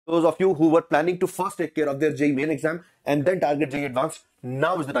Those of you who were planning to first take care of their JEE main exam and then target JEE Advanced,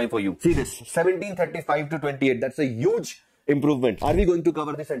 now is the time for you. See this, 1735 to 28. That's a huge improvement. Are we going to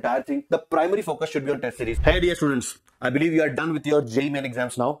cover this entire thing? The primary focus should be on test series. Hey dear students, I believe you are done with your JEE main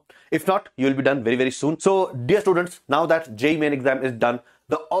exams now. If not, you will be done very, very soon. So dear students, now that JEE main exam is done,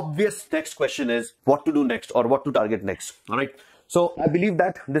 the obvious next question is what to do next or what to target next. All right. So I believe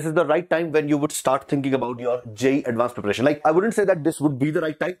that this is the right time when you would start thinking about your JEE Advanced preparation. Like, I wouldn't say that this would be the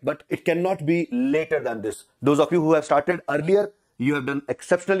right time, but it cannot be later than this. Those of you who have started earlier, you have done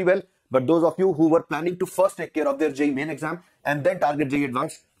exceptionally well. But those of you who were planning to first take care of their JEE main exam and then target JEE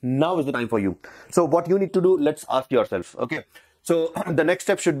Advanced, now is the time for you. So what you need to do, let's ask yourself. Okay. So the next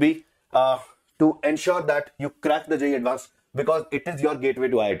step should be to ensure that you crack the JEE Advanced, because it is your gateway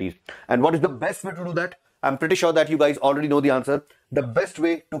to IITs. And what is the best way to do that? I'm pretty sure that you guys already know the answer. The best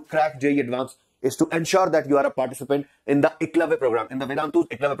way to crack JEE Advanced is to ensure that you are a participant in the Eklavya program, in the Vedantu's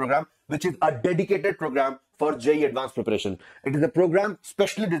Eklavya program, which is a dedicated program for JEE Advanced preparation. It is a program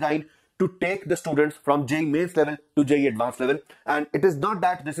specially designed to take the students from JEE mains level to JEE Advanced level. And it is not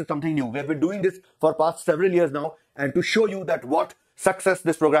that this is something new. We have been doing this for past several years now. And to show you that what success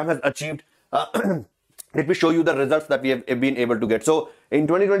this program has achieved, let me show you the results that we have been able to get. So in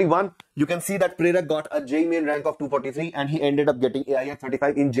 2021, you can see that Prerak got a JEE main rank of 243 and he ended up getting AIR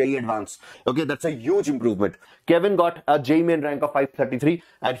 35 in JEE Advanced. Okay, that's a huge improvement. Kevin got a JEE main rank of 533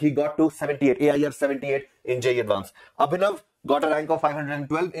 and he got to 78, AIR 78 in JEE Advanced. Abhinav got a rank of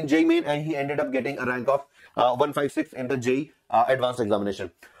 512 in JEE main and he ended up getting a rank of 156 in the JEE Advanced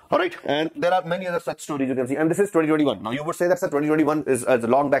examination. All right, and there are many other such stories you can see, and this is 2021. Now you would say that 2021 is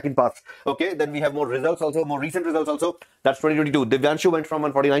long back in past. Okay, then we have more results also, more recent results also. That's 2022. Divyanshu went from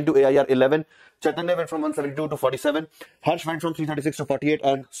 149 to AIR 11. Chaitanya went from 172 to 47. Harsh went from 336 to 48,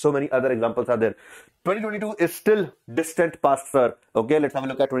 and so many other examples are there. 2022 is still distant past, sir. Okay, let's have a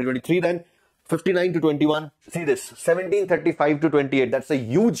look at 2023 then. 59 to 21. See this, 1735 to 28. That's a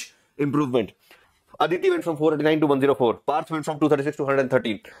huge improvement. Aditi went from 489 to 104. Parth went from 236 to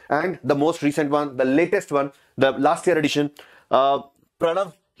 113. And the most recent one, the latest one, the last year edition,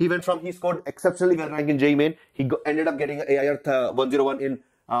 Pranav, he scored exceptionally well rank in JEE main. He ended up getting AIR 101 in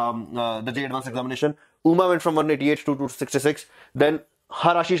the JEE Advanced examination. Uma went from 188 to 266. Then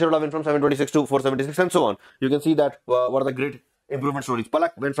Harashi Sharola went from 726 to 476 and so on. You can see that what are the great improvement stories.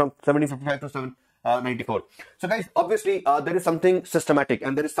 Palak went from 1755 to 794. So guys, obviously there is something systematic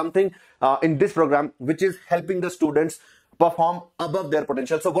and there is something in this program which is helping the students perform above their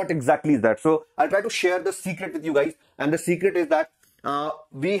potential. So what exactly is that? So I'll try to share the secret with you guys, and the secret is that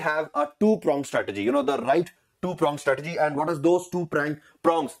we have a two-pronged strategy, you know, the right two-pronged strategy. And what is those two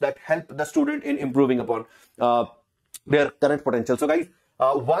prongs that help the student in improving upon their current potential? So guys,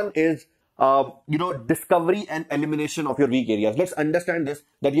 one is discovery and elimination of your weak areas. Let's understand this,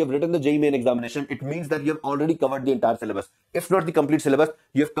 that you have written the JEE main examination. It means that you have already covered the entire syllabus. If not the complete syllabus,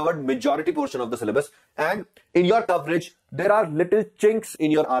 you have covered majority portion of the syllabus. And in your coverage, there are little chinks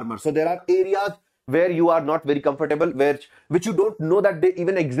in your armor. So there are areas where you are not very comfortable, which you don't know that they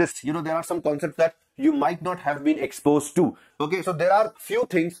even exist. You know, there are some concepts that you might not have been exposed to. Okay, so there are few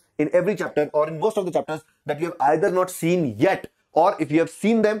things in every chapter or in most of the chapters that you have either not seen yet, or if you have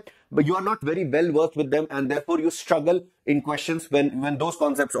seen them, but you are not very well versed with them, and therefore you struggle in questions when those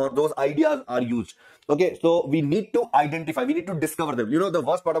concepts or those ideas are used. Okay, so we need to identify, we need to discover them. You know, the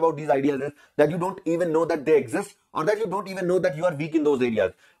worst part about these ideas is that you don't even know that they exist, or that you don't even know that you are weak in those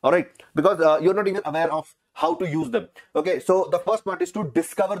areas. All right, because you're not even aware of how to use them. Okay, so the first part is to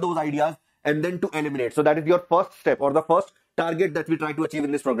discover those ideas and then to eliminate. So that is your first step or the first target that we try to achieve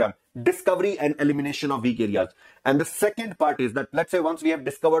in this program: discovery and elimination of weak areas. And the second part is that, let's say once we have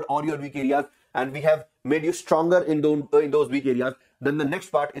discovered all your weak areas and we have made you stronger in those weak areas, then the next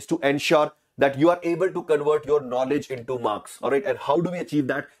part is to ensure that you are able to convert your knowledge into marks. All right, and how do we achieve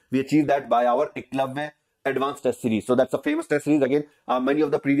that? We achieve that by our Eklavya Advanced test series. So that's a famous test series. Again, many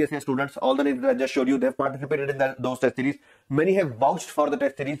of the previous year students, all the names that I just showed you, they've participated in those test series. Many have vouched for the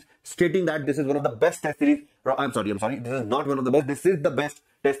test series, stating that this is one of the best test series. I'm sorry. This is not one of the best. This is the best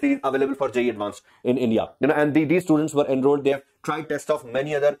test series available for JEE Advanced in India. You know, and these students were enrolled. They have tried tests of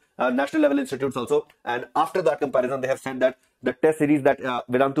many other national level institutes also. And after that comparison, they have said that the test series that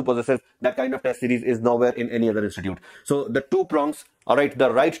Vedantu possesses, that kind of test series, is nowhere in any other institute. So the two prongs, all right,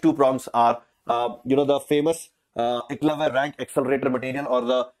 the right two prongs are the famous Eklavya Rank Accelerator material, or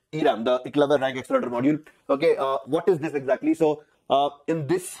the ERAM, the Eklavya Rank Accelerator module. Okay, what is this exactly? So in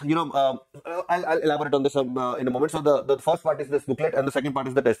this, I'll elaborate on this in a moment. So the first part is this booklet and the second part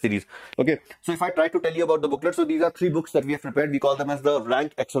is the test series. Okay, so if I try to tell you about the booklet, so these are 3 books that we have prepared. We call them as the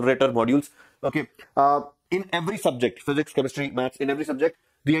Rank Accelerator modules. Okay, in every subject, physics, chemistry, maths, in every subject,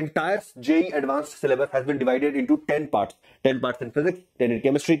 the entire JEE Advanced syllabus has been divided into 10 parts. 10 parts in physics, 10 in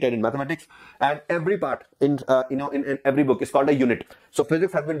chemistry, 10 in mathematics, and every part in every book is called a unit. So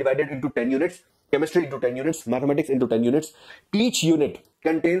physics has been divided into 10 units, chemistry into 10 units, mathematics into 10 units. Each unit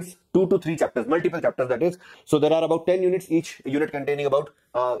contains 2 to 3 chapters, multiple chapters that is. So there are about 10 units, each unit containing about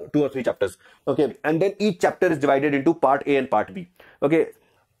 2 or 3 chapters. Okay, and then each chapter is divided into part A and part B. Okay.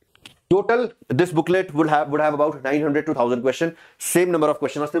 Total, this booklet would have about 900 to 1000 questions. Same number of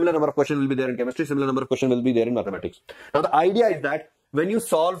questions or similar number of questions will be there in chemistry. Similar number of questions will be there in mathematics. Now the idea is that when you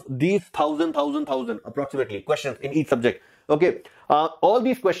solve these 1000 approximately questions in each subject, okay, all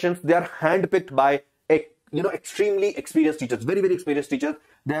these questions, they are handpicked by extremely experienced teachers, very experienced teachers.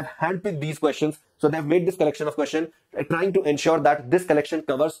 They have handpicked these questions. So they have made this collection of questions, trying to ensure that this collection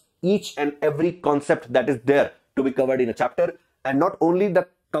covers each and every concept that is there to be covered in a chapter, and not only the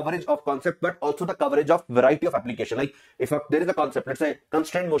coverage of concept, but also the coverage of variety of application. Like if there is a concept, let's say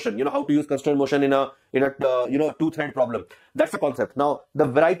constraint motion, how to use constraint motion in a two-thread problem. That's a concept. Now the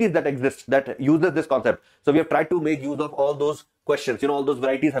varieties that exist that uses this concept. So we have tried to make use of all those questions. All those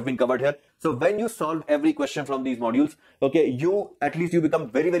varieties have been covered here. So when you solve every question from these modules, okay, you become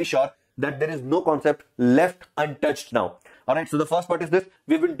very sure that there is no concept left untouched now. Alright, so the first part is this.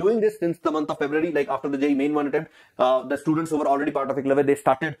 We've been doing this since the month of February, like after the JEE main one attempt. The students who were already part of IIT, they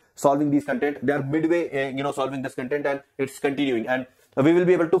started solving these content. They are midway, solving this content, and it's continuing. And we will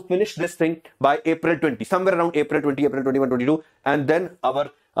be able to finish this thing by April 20, somewhere around April 20, April 21, 22. And then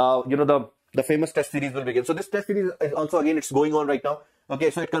our, the famous test series will begin. So this test series is also, again, it's going on right now. Okay,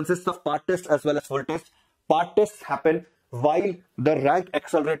 so it consists of part test as well as full test. Part tests happen while the rank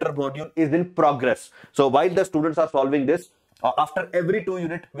accelerator module is in progress. So while the students are solving this, after every 2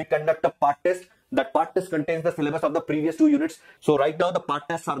 units, we conduct a part test. That part test contains the syllabus of the previous 2 units. So right now the part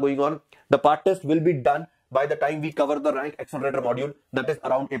tests are going on. The part test will be done by the time we cover the rank accelerator module, that is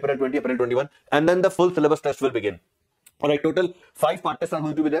around April 20, April 21, and then the full syllabus test will begin. Alright, total 5 part tests are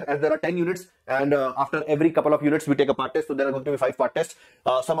going to be there, as there are 10 units, and after every couple of units we take a part test. So there are going to be 5 part tests.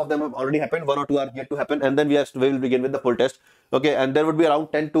 Some of them have already happened, 1 or 2 are yet to happen, and then we will begin with the full test. Okay, and there would be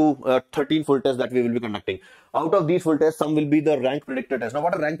around 10 to 13 full tests that we will be conducting. Out of these full tests, some will be the rank predictor test. Now,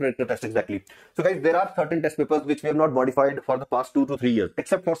 what are rank predictor tests exactly? So guys, there are certain test papers which we have not modified for the past 2 to 3 years,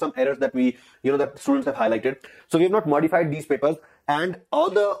 except for some errors that that students have highlighted. So we have not modified these papers, and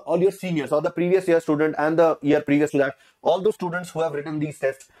all your seniors, or the previous year student and the year previous to that, all those students who have written these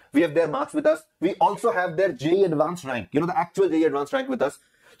tests, we have their marks with us. We also have their JEE Advanced rank, the actual JEE Advanced rank with us.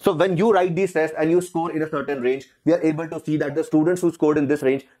 So when you write these tests and you score in a certain range, we are able to see that the students who scored in this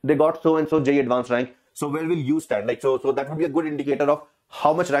range, they got so and so JEE Advanced rank. So where will you stand? So that would be a good indicator of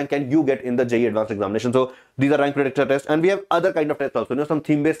how much rank can you get in the JEE Advanced examination. So these are rank predictor tests, and we have other kind of tests also. Some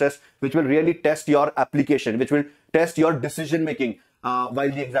theme-based tests which will really test your application, which will test your decision making while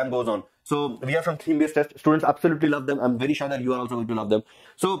the exam goes on. So we have some theme-based tests. Students absolutely love them. I'm very sure that you are also going to love them.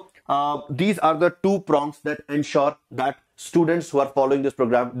 So these are the 2 prongs that ensure that students who are following this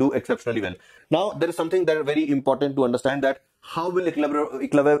program do exceptionally well. Now, there is something that is very important to understand, that how will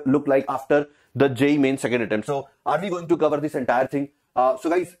IIT look like after the JEE main second attempt. So are we going to cover this entire thing? So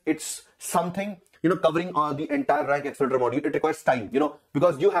guys, it's something, covering the entire rank accelerator module. It requires time,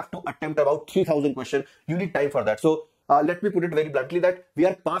 because you have to attempt about 3000 questions. You need time for that. So let me put it very bluntly that we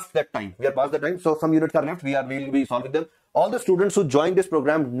are past that time. So some units are left. We will be solving them. All the students who join this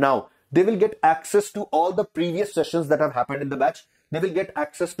program now, they will get access to all the previous sessions that have happened in the batch. They will get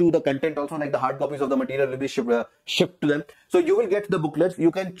access to the content also, like the hard copies of the material will be shipped to them. So you will get the booklets.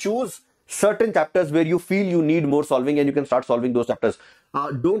 You can choose certain chapters where you feel you need more solving, and you can start solving those chapters.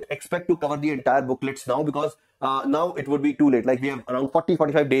 Don't expect to cover the entire booklets now, because now it would be too late. Like we have around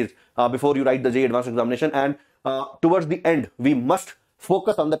 40-45 days before you write the JEE Advanced examination, and towards the end, we must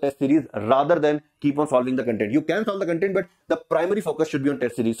focus on the test series rather than keep on solving the content. You can solve the content, but the primary focus should be on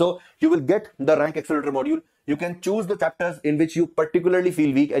test series. So you will get the rank accelerator module. You can choose the chapters in which you particularly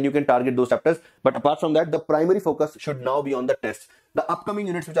feel weak, and you can target those chapters. But apart from that, the primary focus should now be on the tests. The upcoming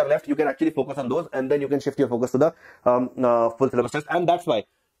units which are left, you can actually focus on those, and then you can shift your focus to the full syllabus test. And that's why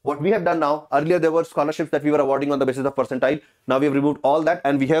what we have done now, earlier there were scholarships that we were awarding on the basis of percentile. Now we have removed all that,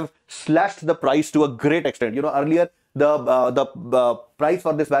 and we have slashed the price to a great extent. Earlier the price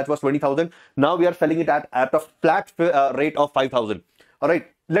for this batch was 20,000. Now we are selling it at a flat rate of 5,000. All right.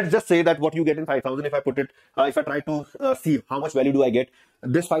 Let's just say that what you get in 5,000, if I try to see how much value do I get,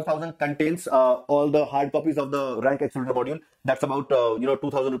 This 5,000 contains all the hard copies of the rank accelerator module. That's about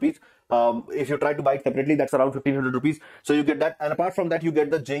 2,000 rupees. If you try to buy it separately, that's around 1,500 rupees. So you get that, and apart from that, you get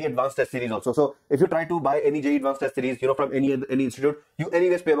the JEE Advanced test series also. So if you try to buy any JEE Advanced test series, from any institute, you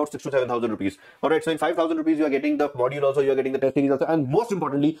anyways pay about 6,000 to 7,000 rupees. All right, so in 5,000 rupees, you are getting the module also, you are getting the test series also, and most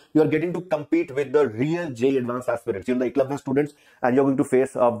importantly, you are getting to compete with the real JEE Advanced aspirants, the Eklavya students, and you're going to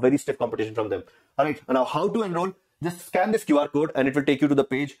face a very stiff competition from them. All right, now how to enroll? Just scan this QR code and it will take you to the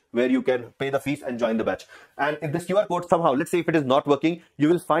page where you can pay the fees and join the batch. And if this QR code somehow, let's say if it is not working, you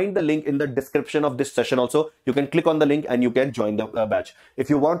will find the link in the description of this session also. You can click on the link and you can join the batch.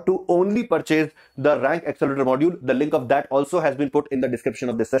 If you want to only purchase the rank accelerator module, the link of that also has been put in the description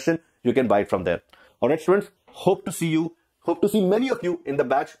of this session. You can buy it from there. All right, students, hope to see many of you in the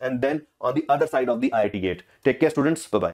batch and then on the other side of the IIT gate. Take care, students. Bye-bye.